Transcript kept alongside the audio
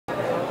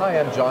Hi,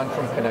 I'm John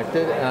from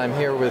ChEnected, and I'm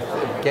here with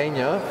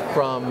Evgenia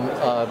from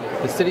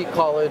the City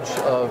College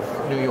of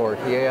New York,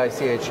 the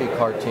AIChE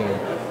Car team.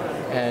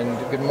 And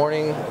good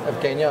morning,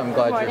 Evgenia. I'm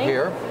glad you're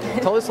here.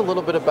 Tell us a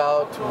little bit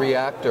about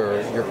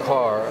Reakter, your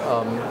car.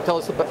 Tell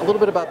us a little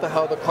bit about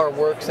how the car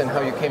works and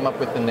how you came up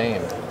with the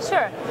name.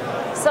 Sure.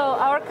 So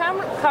our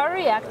car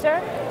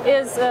Reakter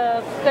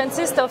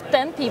consists of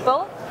 10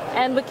 people,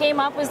 and we came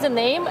up with the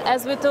name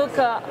as we took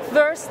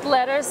first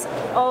letters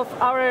of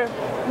our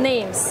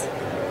names.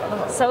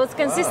 So it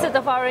consisted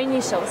of our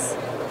initials.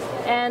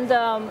 And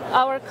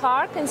our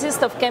car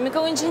consists of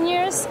chemical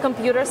engineers,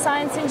 computer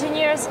science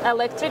engineers,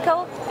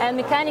 electrical and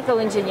mechanical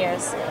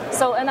engineers.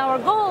 So, and our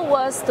goal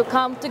was to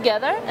come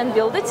together and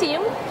build a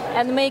team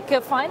and make a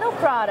final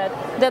product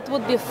that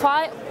would be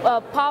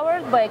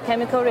powered by a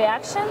chemical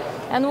reaction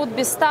and would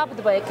be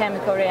stopped by a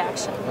chemical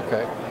reaction.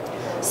 Okay.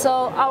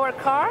 So our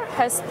car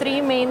has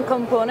three main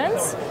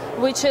components,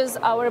 which is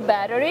our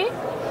battery,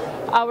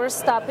 our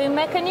stopping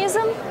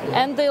mechanism,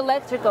 and the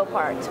electrical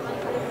part.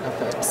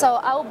 Okay. So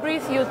I'll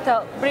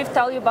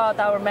tell you about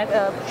our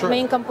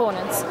main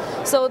components.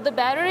 So the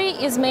battery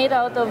is made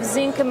out of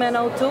zinc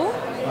MnO2,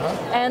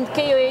 and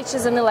KOH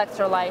is an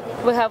electrolyte.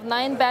 We have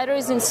 9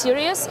 batteries in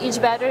series.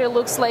 Each battery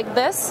looks like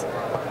this.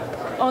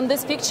 On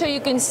this picture you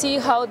can see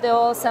how they're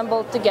all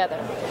assembled together.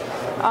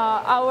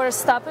 Our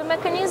stopping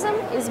mechanism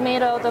is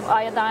made out of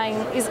an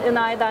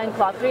iodine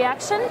clot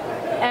reaction,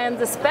 and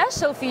the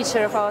special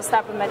feature of our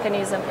stopping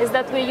mechanism is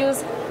that we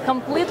use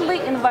completely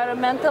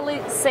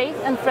environmentally safe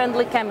and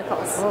friendly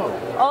chemicals. Oh.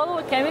 All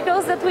the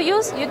chemicals that we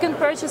use you can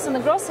purchase in the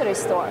grocery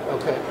store.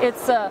 Okay.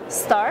 It's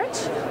starch,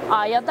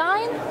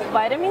 iodine,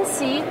 vitamin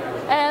C,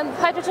 and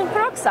hydrogen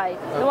peroxide,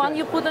 the one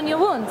you put on your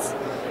wounds.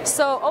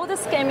 So all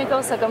these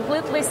chemicals are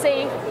completely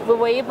safe. We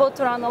were able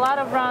to run a lot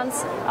of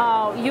runs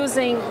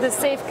using the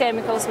safe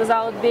chemicals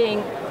without being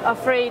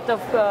afraid of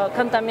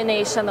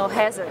contamination or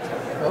hazard.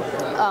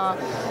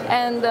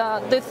 And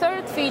the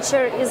third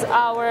feature is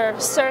our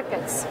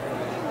circuits.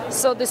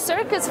 So the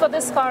circuits for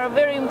this car are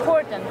very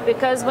important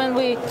because when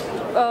we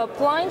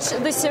plunge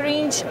the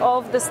syringe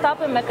of the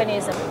stopping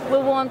mechanism, we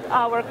want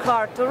our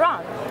car to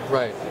run.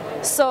 Right.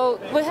 So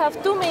we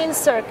have 2 main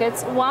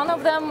circuits. One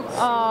of them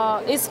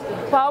is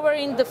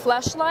powering the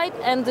flashlight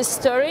and the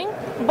steering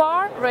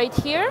bar right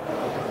here,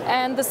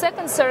 and the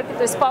second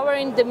circuit is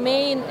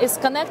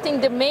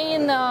connecting the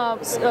main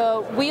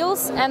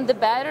wheels and the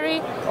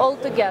battery all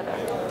together.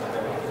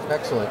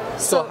 Excellent.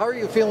 So how are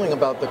you feeling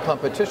about the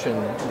competition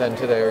then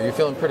today? Are you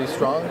feeling pretty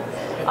strong?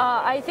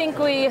 I think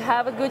we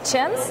have a good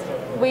chance.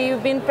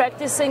 We've been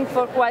practicing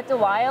for quite a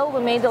while.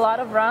 We made a lot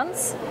of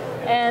runs.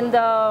 And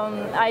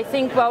I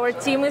think our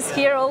team is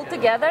here all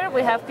together.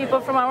 We have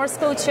people from our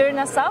school cheering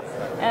us up,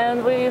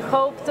 and we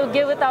hope to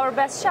give it our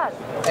best shot.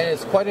 And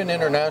it's quite an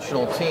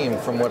international team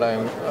from what I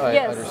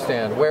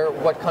understand.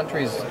 What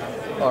countries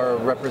are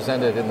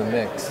represented in the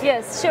mix?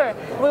 Yes, sure.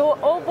 We were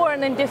all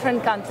born in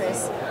different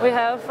countries. We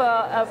have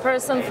a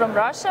person from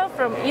Russia,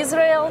 from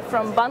Israel,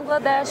 from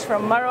Bangladesh,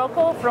 from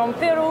Morocco, from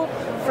Peru,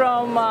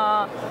 from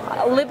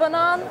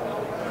Lebanon,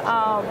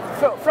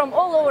 from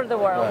all over the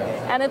world.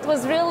 Right. And it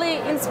was really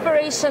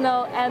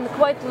inspirational and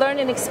quite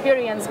learning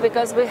experience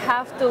because we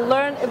have to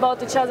learn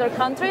about each other's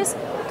countries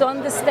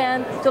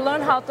to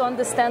learn how to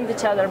understand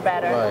each other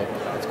better.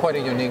 Right. It's quite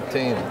a unique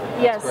team.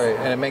 Yes. That's great.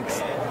 And it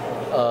makes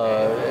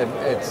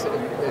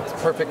it's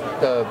perfect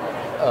that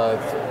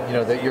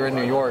you're in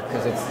New York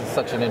because it's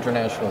such an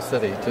international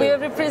city too. We are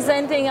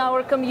representing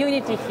our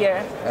community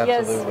here.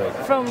 Absolutely.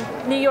 Yes. From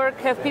New York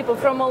have people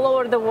from all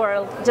over the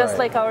world, just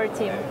like our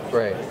team.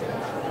 Great.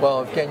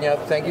 Well, Evgenia,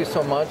 thank you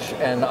so much,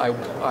 and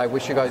I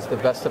wish you guys the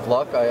best of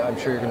luck. I'm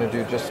sure you're going to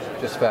do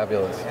just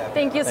fabulous.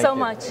 Thank you so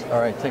much.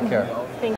 All right, take care. Thank you.